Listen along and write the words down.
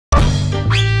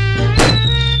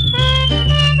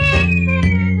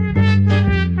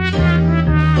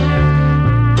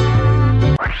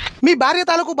మీ భార్య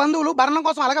తాలూకు బంధువులు భరణం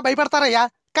కోసం అలాగే భయపడతారయ్యా,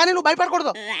 కానీ నువ్వు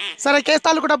భయపడకూడదు. సరే కేసు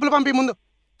తాలూకు డబ్బులు పంపి ముందు.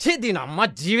 దీని అమ్మ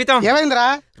జీవితం. ఏమైందిరా?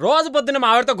 రోజు పొద్దున్న మా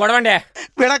ఆవిడతో గొడవండే.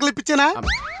 విడాకులు ఇప్పించానా?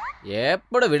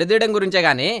 ఎప్పుడు విడదీయడం గురించే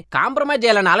గానీ కాంప్రమైజ్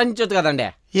చేయాలని ఆలోచించొచ్చు కదండి.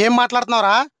 ఏం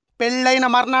మాట్లాడుతున్నావురా? పెళ్ళైన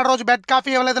మర్నాడు రోజు బెడ్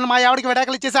కాఫీ ఇవ్వలేదని మా ఆవిడకి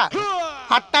విడాకులు ఇచ్చేసా.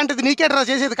 అట్టాంటిది నీకేట్రా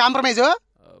చేసేది కాంప్రమైజ్?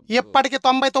 ఇప్పటికి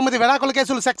 99 విడాకుల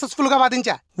కేసులు సక్సెస్ఫుల్ గా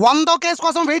వాదించా. 100వ కేసు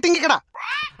కోసం వెయిటింగ్ ఇక్కడ.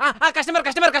 కస్టమర్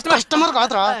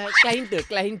కాదురా,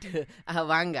 క్లయింట్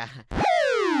వాంగా.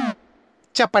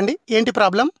 చెప్పండి ఏంటి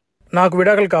ప్రాబ్లం? నాకు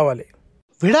విడాకులు కావాలి.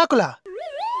 విడాకులా?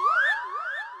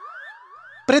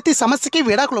 ప్రతి సమస్యకి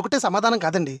విడాకులు ఒకటే సమాధానం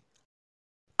కాదండి.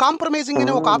 కాంప్రమైజింగ్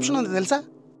అనే ఒక ఆప్షన్ ఉంది తెలుసా?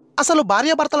 అసలు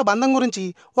భార్యాభర్తల బంధం గురించి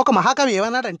ఒక మహాకవి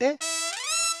ఏమన్నాడంటే,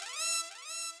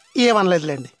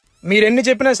 ఏమనలేదులేండి. మీరెన్ని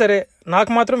చెప్పినా సరే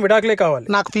నాకు మాత్రం విడాకులే కావాలి.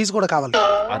 నాకు ఫీజు కూడా కావాలి.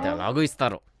 అది ఎలాగో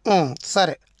ఇస్తారు.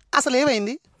 సరే అసలు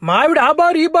ఏమైంది? మా ఆవిడ ఆ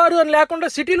బారు ఈ బారు అని లేకుండా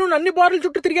సిటీలో అన్ని బారుల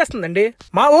చుట్టూ తిరిగేస్తుందండి.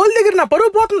 మా ఓళ్ళ దగ్గర నా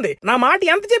పరువు పోతుంది. నా మాట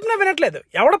ఎంత చెప్పినా వినట్లేదు.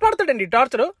 ఎవడ పడతాడండి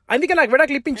టార్చర్? అందుకే నాకు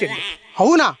విడాకులు ఇప్పించండి.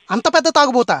 అవునా? అంత పెద్ద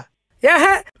తాగుబోతా?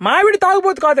 ఏహే, మావిడి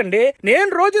తాగుబోతు కాదండి. నేను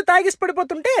రోజు తాగిసి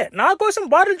పడిపోతుంటే నా కోసం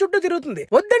బారుల చుట్టూ తిరుగుతుంది.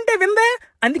 వద్దంటే విందే.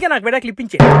 అందుకే నాకు విడాకులు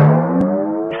ఇప్పించండి.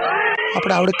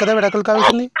 అప్పుడు ఆవిడకి కదా విడాకులు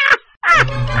కావాల్సింది.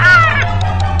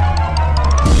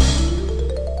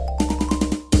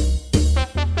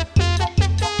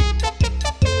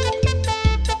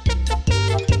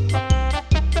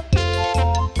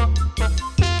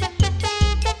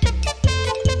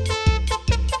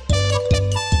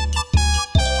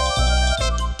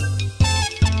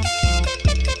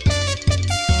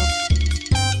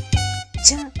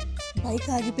 బైక్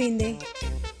ఆగిపోయింది.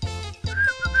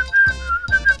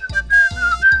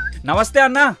 నమస్తే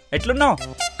అన్నా, ఎట్లున్నావు?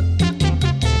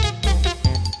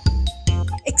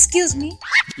 ఎక్స్క్యూజ్ మీ,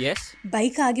 yes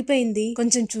బైక్ ఆగిపోయింది,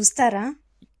 కొంచెం చూస్తారా?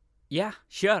 Yeah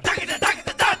sure.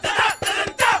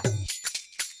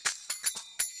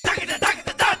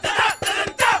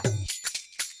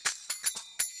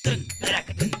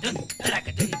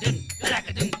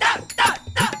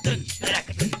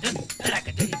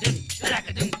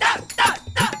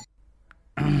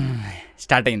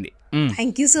 స్టార్ట్ అయింది.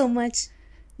 Thank you so much.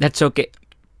 That's okay,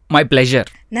 my pleasure.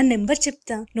 నా నెంబర్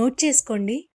చెప్తా, నోట్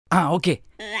చేసుకోండి. ఓకే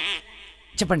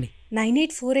చెప్పండి.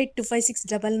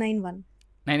 9848256991.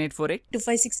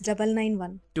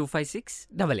 9848256991.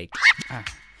 256991.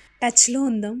 టచ్ లో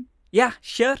ఉందాం. Yeah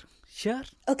sure sure.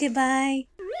 Okay bye.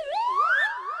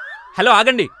 Hello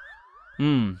ఆగండి.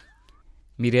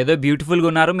 మీరేదో బ్యూటిఫుల్గా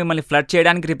ఉన్నారు, మిమ్మల్ని ఫ్లడ్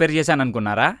చేయడానికి రిపేర్ చేశాను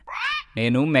అనుకున్నారా?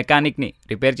 నేను మెకానిక్ని.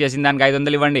 రిపేర్ చేసిన దానికి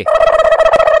 500 ఇవ్వండి.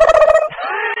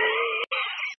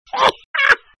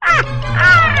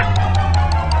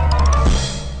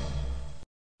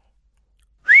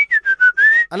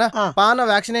 అన్నా పాన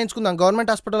వ్యాక్సిన్ వేయించుకుందాం, గవర్నమెంట్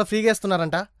హాస్పిటల్లో ఫ్రీగా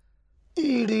ఇస్తున్నారంట.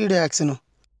 ఈడు వ్యాక్సిన్.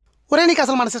 ఒరే నీకు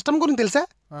అసలు మన సిస్టమ్ గురించి తెలుసా?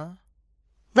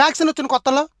 వ్యాక్సిన్ వచ్చిన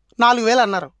కొత్తలో 4000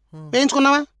 అన్నారు.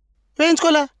 వేయించుకున్నావా?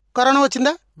 వేయించుకోలే. కరోనా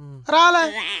వచ్చిందా? రాలే.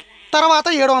 తర్వాత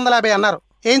 750 అన్నారు.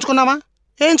 వేయించుకున్నావా?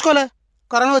 వేయించుకోలే.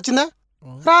 కరోనా వచ్చిందా?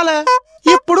 రాలే.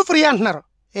 ఇప్పుడు ఫ్రీ అంటున్నారు.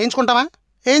 వేయించుకుంటావా?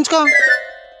 వేయించుకో.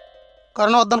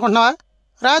 కరోనా వద్దనుకుంటున్నావా?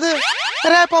 రాదు.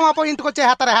 రేపో మాపో ఇంటికి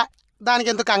వచ్చేస్తారా, దానికి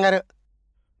ఎందుకు కంగారు?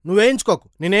 నువ్వు వేయించుకోకు,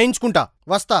 నేను వేయించుకుంటా,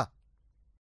 వస్తా.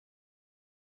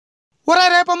 ఒరే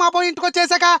రేపో మాపో ఇంటికి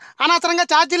వచ్చేసాక అనవసరంగా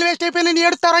ఛార్జీలు వేస్ట్ అయిపోయి నేను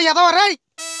ఏడుస్తారో ఏదో. రే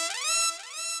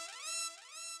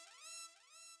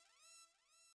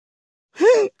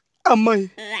అమ్మాయి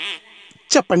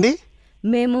చెప్పండి.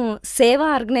 మేము సేవా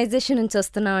ఆర్గనైజేషన్ నుంచి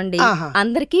వస్తున్నామండి.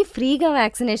 అందరికి ఫ్రీగా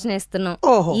వ్యాక్సినేషన్ వేస్తున్నాం.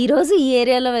 ఈ రోజు ఈ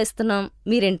ఏరియాలో వేస్తున్నాం.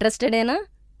 మీరు ఇంట్రెస్టెడేనా?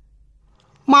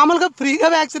 మామూలుగా ఫ్రీగా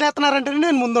వ్యాక్సిన్ వేస్తున్నారంటే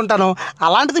నేను ముందుంటాను.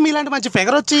 అలాంటిది మీలాంటి మంచి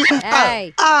ఫిగర్ వచ్చి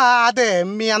అదే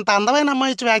మీ అంత అందమైన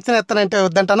అమ్మాయి ఇచ్చి వ్యాక్సిన్ వేస్తానంటే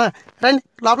వద్దంటానా? రండి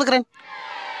లోపలికి రండి.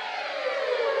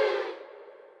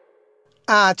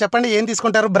 చెప్పండి ఏం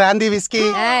తీసుకుంటారు? బ్రాందీ, విస్కీ,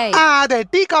 అదే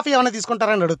టీ, కాఫీ ఏమైనా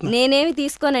తీసుకుంటారని అడుగుతున్నా. నేనేమి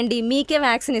తీసుకోనండి, మీకే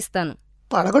వ్యాక్సిన్ ఇస్తాను.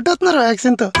 పడగొట్టేస్తున్నారు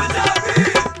వ్యాక్సిన్ తో.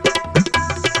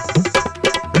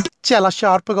 చాలా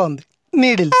షార్ప్ గా ఉంది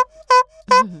నీడిల్.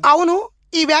 అవును,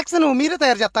 ఈ వ్యాక్సిన్ మీరే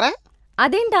తయారు చేస్తారా?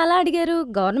 అదేంటి అలా అడిగారు?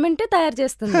 గవర్నమెంటే తయారు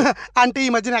చేస్తుంది. అంటే ఈ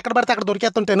మధ్యన ఎక్కడ పడితే అక్కడ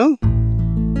దొరికేస్తుంటేను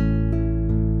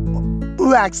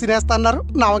వ్యాక్సిన్ వేస్తున్నారు.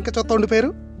 నా వంక చూస్తా ఉండిపోయారు.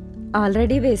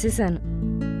 ఆల్రెడీ వేసేసాను.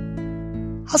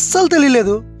 అస్సలు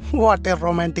తెలియలేదు. What a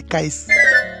romantic ice.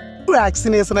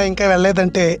 Vaccine వేసినా ఇంకా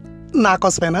వెళ్ళలేదంటే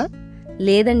నాకోసమేనా?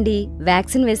 లేదండి,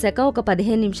 వ్యాక్సిన్ వేసాక ఒక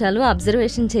 15 నిమిషాలు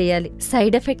అబ్జర్వేషన్ చేయాలి,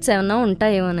 సైడ్ ఎఫెక్ట్స్ ఏమన్నా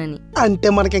ఉంటాయేమోనని. అంటే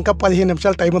మనకి ఇంకా 15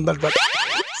 నిమిషాలు టైం ఉందన్నమాట.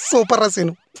 సూపర్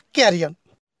రసీను. Carry on.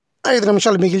 5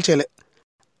 నిమిషాలు మిగిల్చేలే.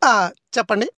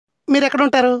 చెప్పండి మీరు ఎక్కడ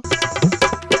ఉంటారు?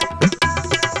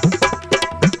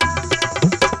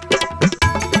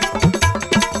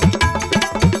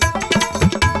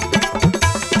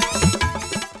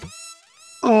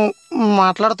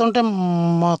 మాట్లాడుతుంటే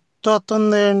మొత్తం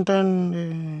వస్తుంది ఏంటండి?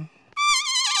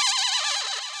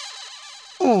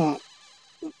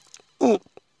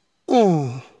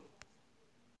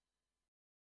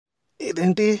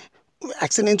 ఇదేంటి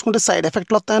వ్యాక్సిన్ వేయించుకుంటే సైడ్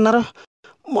ఎఫెక్ట్లు వస్తాయన్నారు,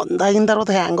 మందు ఆగిన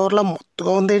తర్వాత హ్యాంగ్ ఓవర్లా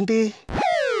మొత్తగా ఉందేంటి?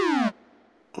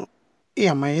 ఈ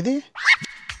అమ్మాయి ఇది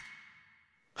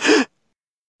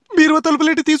బీరువా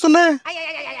తలుపులేంటి తీసున్నాయి?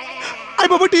 అయ్య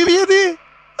బాబా టీవీ ఏది?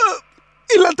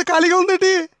 ఇల్లంతా ఖాళీగా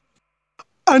ఉందేంటి?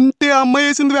 అంటే అమ్మాయి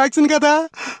వేసింది వ్యాక్సిన్ కదా,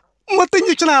 మొత్తం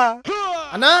ఇంజక్షనా?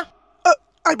 అన్నా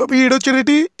అయ్య బాబా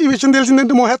ఈడొచ్చేటి ఈ విషయం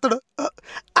తెలిసిందంటే మోహేస్తాడు.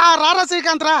 రారా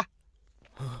శ్రీకాంత్ రా.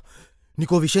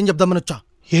 నీకో విషయం చెప్దామని వచ్చా.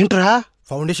 ఏంట్రా?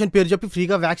 ఫౌండేషన్ పేరు చెప్పి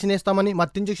ఫ్రీగా వ్యాక్సిన్ వేస్తామని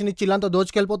మత్తు ఇంజక్షన్ ఇచ్చి ఇల్లంతా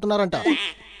దోచుకెళ్ళిపోతున్నారంట.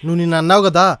 నువ్వు నిన్న అన్నావు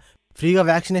కదా ఫ్రీగా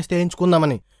వ్యాక్సిన్ వేస్తే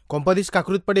వేయించుకుందామని. కొంపదీసి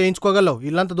కకృతి పడి వేయించుకోగలవు,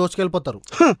 ఇల్లంతా దోచుకెళ్ళిపోతారు.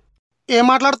 ఏం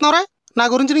మాట్లాడుతున్నావురా? నా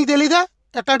గురించి నీకు తెలీదా?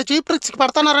 ఎట్లాంటి చీప్ ట్రిక్స్కి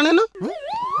పడతానారా నేను?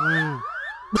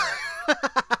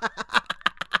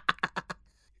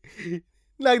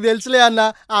 నాకు తెలుసులే అన్న,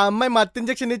 ఆ అమ్మాయి మత్తు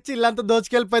ఇంజక్షన్ ఇచ్చి ఇల్లంతా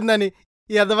దోచుకెళ్ళిపోయిందని.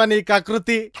 ఎదవా నీ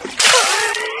కకృతి.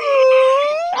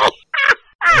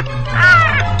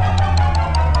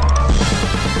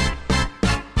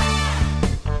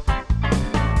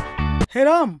 Hey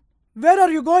Ram, where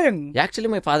are you going? Actually,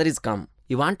 my father is come.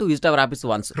 He want to visit our office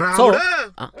once. So,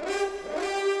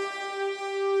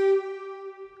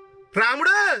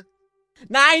 రాముడు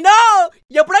నాయనో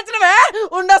ఎప్పుడొచ్చినవే?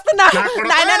 ఉండొస్తున్నా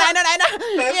నాయనా నాయనా నాయనా.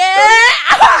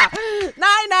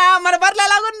 నాయనా మన బర్రెలు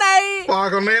ఎలాగున్నాయి?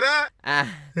 బాగున్నాయిరా.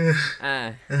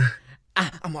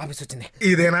 అమ్మ ఆఫీస్ వచ్చింది.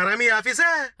 ఇదేనారా మీ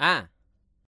ఆఫీసా?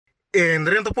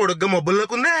 ఏంద్ర ఇంత పొడుగ్గా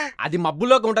మబ్బుల్లోకి ఉందే? అది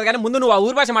మబ్బుల్లోకి ఉంటది కానీ ముందు నువ్వు ఆ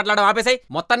ఊరు భాష మాట్లాడవు ఆపేసాయి.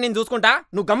 మొత్తం నేను చూసుకుంటా,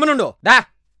 నువ్వు గమ్మునుండు. దా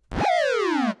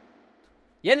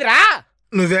ఏందిరా?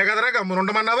 నువ్వే కదరా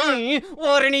గమ్మునుండమన్నావా?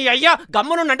 ఓరి నీ అయ్యా,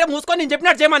 గమ్మునుండంటే మూసుకొని నేను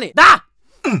చెప్పినట్టు చేయమని. దా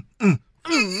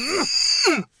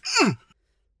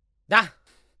దా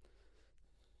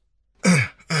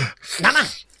నానా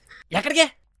ఎక్కడికే?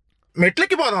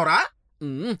 మెట్లెక్కి పోదాంరా.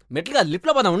 మెట్లు కాదు, లిఫ్ట్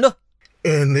లో పోదాం ఉండు.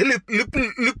 ఏంది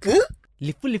lip?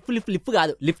 Lip lip lip lip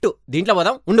కాదు, లిఫ్ట్. దీంట్లో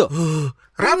పోదాం ఉండు.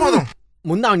 రా పోదాం.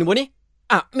 ముందు ఆవిడ్ని పోని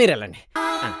మీరు వెళ్ళండి.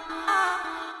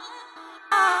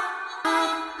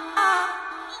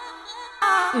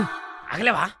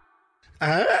 ఆగలేవా?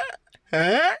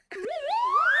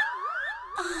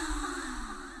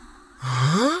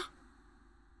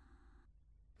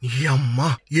 అమ్మా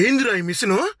ఏందిరా ఈ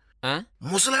మిషను?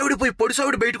 ముసలావిడి పోయి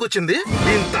పొడిసావిడి బయటకు వచ్చింది.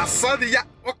 ఇంత అస్సాదియ్యా,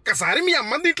 ఒక్కసారి మీ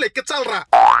అమ్మని దీంట్లో ఎక్కించాలరా.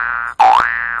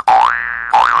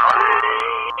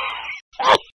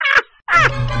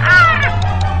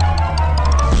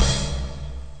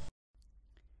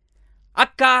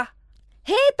 అక్క.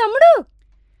 హే తమ్ముడు,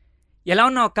 ఎలా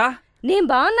ఉన్నావు అక్క? నేను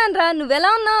బాగున్నాను రా, నువ్వెలా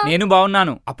ఉన్నావు? నేను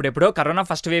బాగున్నాను. అప్పుడెప్పుడో కరోనా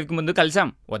ఫస్ట్ వేవ్ కి ముందు కలిసాం,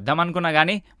 వద్దామనుకున్నా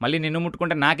గానీ మళ్ళీ నిన్ను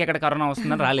ముట్టుకుంటే నాకెక్కడ కరోనా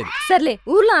వస్తుందని రాలేదు. సర్లే,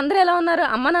 ఊర్లో అందరూ ఎలా ఉన్నారు?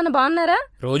 అమ్మ నాన్న బాగున్నారా?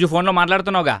 రోజు ఫోన్ లో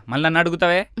మాట్లాడుతున్నావుగా, మళ్ళీ నన్ను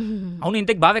అడుగుతావే. అవును,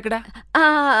 ఇంతకు బావెక్కడా?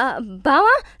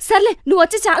 బావా సర్లే, నువ్వు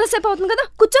వచ్చి చాలాసేపు అవుతుంది కదా,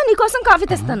 కూర్చో, నీకోసం కాఫీ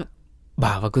తెస్తాను.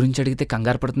 బావ గురించి అడిగితే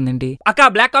కంగారు పడుతుందేంటి? అక్క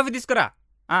బ్లాక్ కాఫీ తీసుకురా.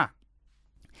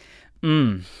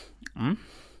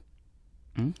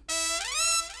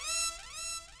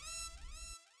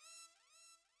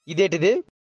 ఇదేంటిది?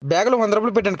 బ్యాగులో 100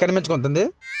 రూపాయలు పెట్టాను కనిపించుకుంటుంది.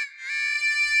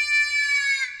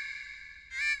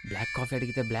 బ్లాక్ కాఫీ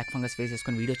అడిగితే బ్లాక్ ఫంగస్ ఫేస్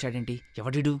వేసుకొని వీడియో వచ్చాడేంటి?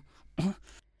 ఎవడిడు?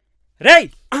 రేయ్,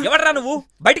 ఎవడరా నువ్వు?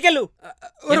 బయటికెళ్ళు.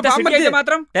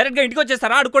 మాత్రం డైరెక్ట్ గా ఇంటికి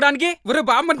వచ్చేస్తారా అడుకోవడానికి?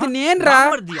 నేను రా.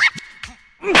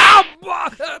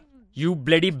 You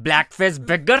bloody black face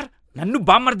beggar, నన్ను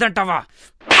బామ్మర్ది అంటావా?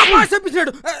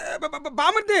 చెప్పించాడు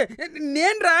బామర్ది.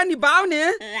 నేను రా నీ బావని.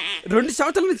 2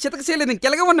 సంవత్సరాల నుంచి చితక చేయలేదు,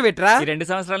 ఇంకెలగా ఉన్న వెట్రా. ఈ 2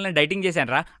 సంవత్సరాలు నేను డైటింగ్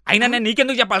చేశాను రా, అయినా నేను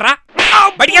నీకెందుకు చెప్పాలరా?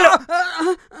 బయటికెళ్ళు.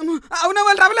 అవునా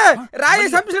వాళ్ళు రావలే రాయే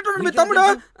చంపించినట్టు మీ తమ్ముడు.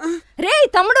 రే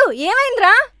తమ్ముడు,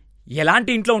 ఏమైందిరా?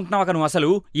 ఎలాంటి ఇంట్లో ఉంటున్నావు నువ్వు అసలు?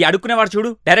 ఈ అడుక్కునేవాడు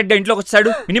చూడు డైరెక్ట్ గా ఇంట్లోకి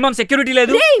వచ్చాడు, మినిమం సెక్యూరిటీ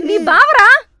లేదు. మీ బావరా?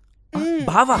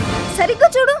 బావా? సరిగ్గా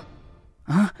చూడు.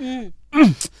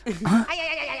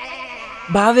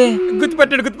 బావే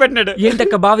గుర్తుపెట్టినాడు.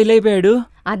 ఏంటక్క బావ ఇలా అయిపోయాడు?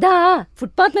 అదా,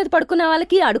 ఫుట్పాత్ మీద పడుకునే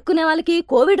వాళ్ళకి అడుక్కునే వాళ్ళకి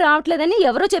కోవిడ్ రావట్లేదని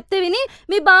ఎవరో చెప్తే విని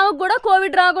మీ బావకు కూడా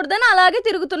కోవిడ్ రాకూడదని అలాగే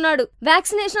తిరుగుతున్నాడు.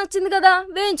 వ్యాక్సినేషన్ వచ్చింది కదా,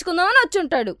 వేయించుకుందామని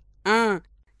వచ్చుంటాడు.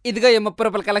 ఇదిగో 30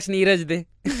 రూపాయల కలెక్షన్ ఈ రోజుది.